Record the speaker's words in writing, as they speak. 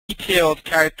detailed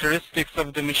characteristics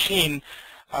of the machine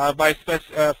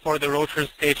for the rotor,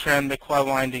 stator, and the coil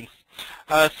windings.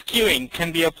 Skewing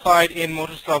can be applied in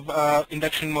MotorSolve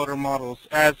induction motor models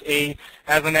as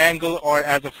an angle or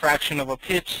as a fraction of a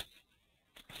pitch.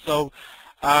 So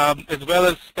as well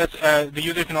as the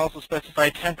user can also specify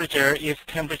temperature if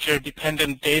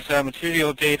temperature-dependent data,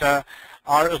 material data,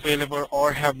 are available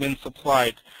or have been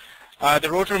supplied. The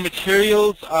rotor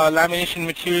materials, lamination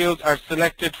materials, are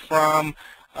selected from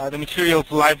the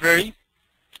materials library.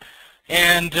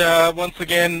 And once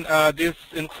again, this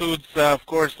includes, of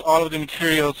course, all of the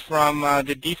materials from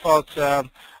the default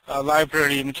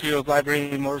materials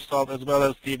library in MotorSolve, as well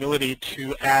as the ability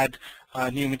to add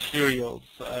new materials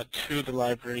to the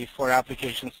library for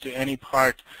applications to any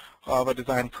part of a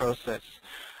design process.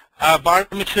 Bar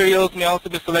materials may also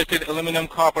be selected. Aluminum,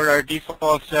 copper are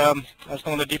default, are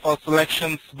some of the default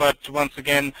selections, but once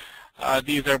again,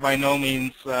 these are by no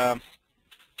means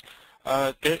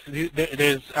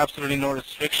there's absolutely no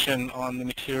restriction on the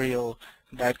material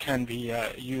that can be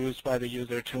used by the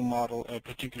user to model a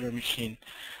particular machine.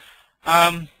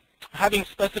 Having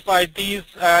specified these,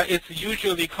 it's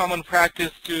usually common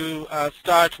practice to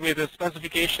start with a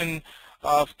specification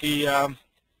of the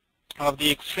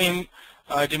extreme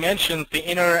dimensions, the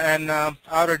inner and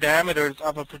outer diameters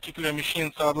of a particular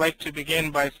machine. So I'd like to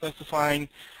begin by specifying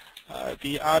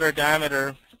the outer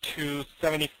diameter to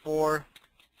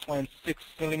 74.6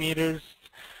 millimeters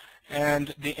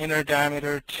and the inner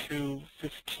diameter to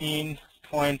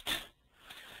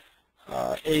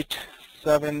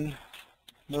 15.87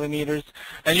 millimeters.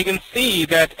 And you can see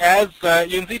that as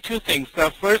you can see two things.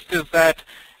 First is that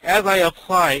as I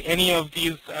apply any of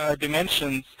these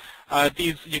dimensions,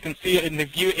 you can see in the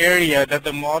view area that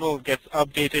the model gets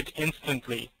updated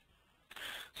instantly.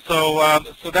 So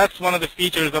that's one of the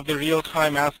features of the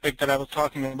real-time aspect that I was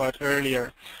talking about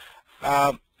earlier.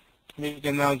 We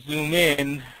can now zoom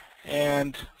in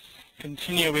and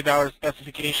continue with our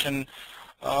specification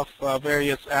of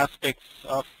various aspects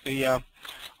of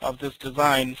this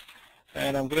design.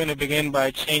 And I'm going to begin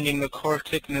by changing the core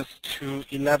thickness to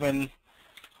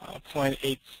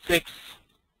 11.86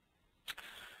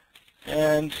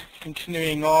 and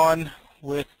continuing on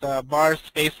with bar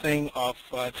spacing of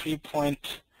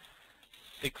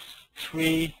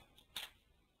 3.63.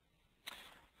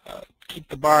 Keep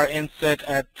the bar inset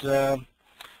at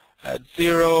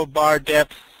 0, bar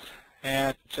depth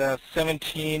at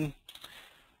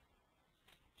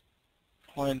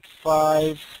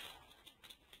 17.5.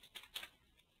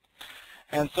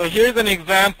 And so here's an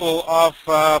example of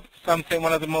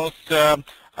one of the most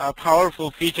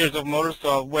powerful features of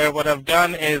MotorSolve, where what I've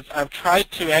done is I've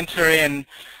tried to enter in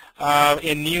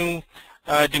a new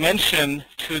dimension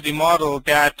to the model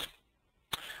that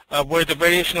where the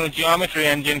variational geometry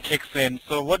engine kicks in.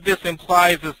 So what this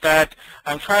implies is that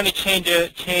I'm trying to change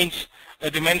a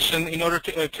dimension in order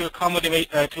to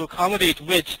accommodate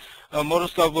which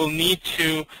MotorSolve will need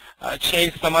to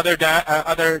change some other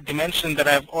dimension that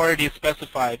I've already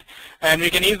specified. And we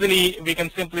can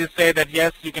simply say that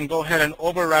yes, you can go ahead and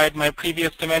override my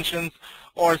previous dimensions,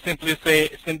 or simply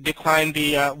decline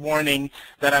the warning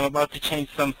that I'm about to change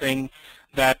something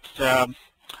that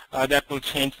will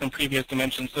change some previous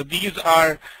dimensions. So these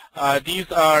are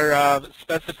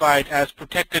specified as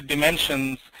protected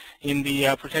dimensions in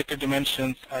the protected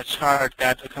dimensions chart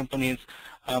that accompanies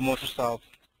MotorSolve.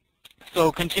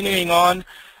 So continuing on,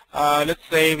 let's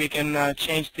say we can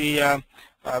change the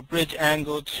bridge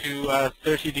angle to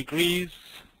 30 degrees,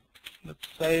 let's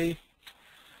say,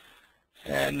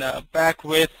 and back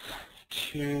width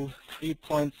to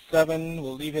 3.7.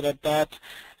 We'll leave it at that.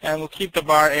 And we'll keep the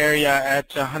bar area at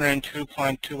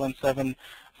 102.217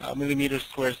 millimeters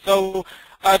squared. So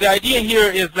the idea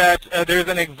here is that there's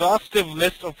an exhaustive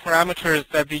list of parameters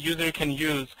that the user can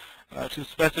use to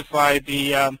specify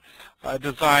the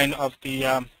design of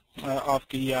the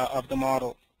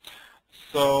model.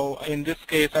 So in this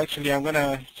case, actually, I'm going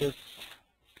to just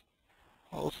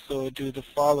also do the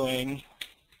following,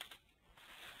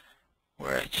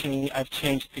 where I've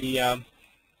changed the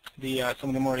some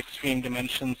of the more extreme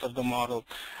dimensions of the model.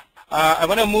 I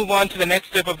want to move on to the next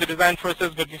step of the design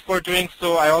process, but before doing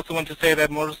so, I also want to say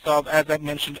that MotorSolve, as I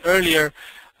mentioned earlier,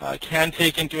 can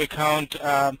take into account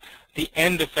the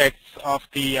end effects of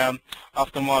the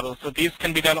model. So these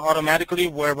can be done automatically,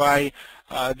 whereby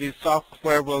the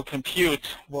software will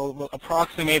will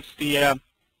approximate the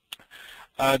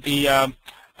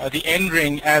end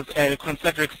ring as a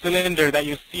concentric cylinder that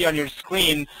you see on your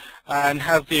screen, and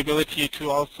has the ability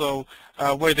to also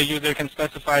where the user can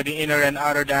specify the inner and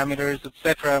outer diameters,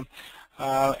 etc.,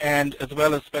 and as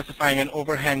well as specifying an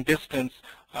overhang distance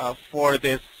for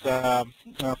this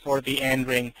for the end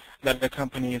ring that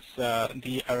accompanies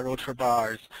the rotor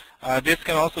bars. This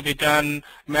can also be done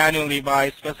manually by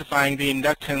specifying the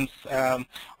inductance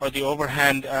or the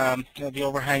overhang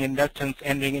inductance,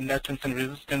 end ring inductance, and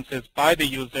resistances by the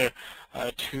user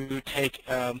to take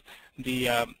end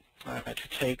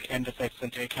effects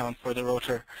into account for the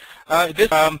rotor.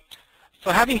 So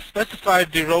having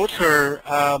specified the rotor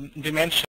dimension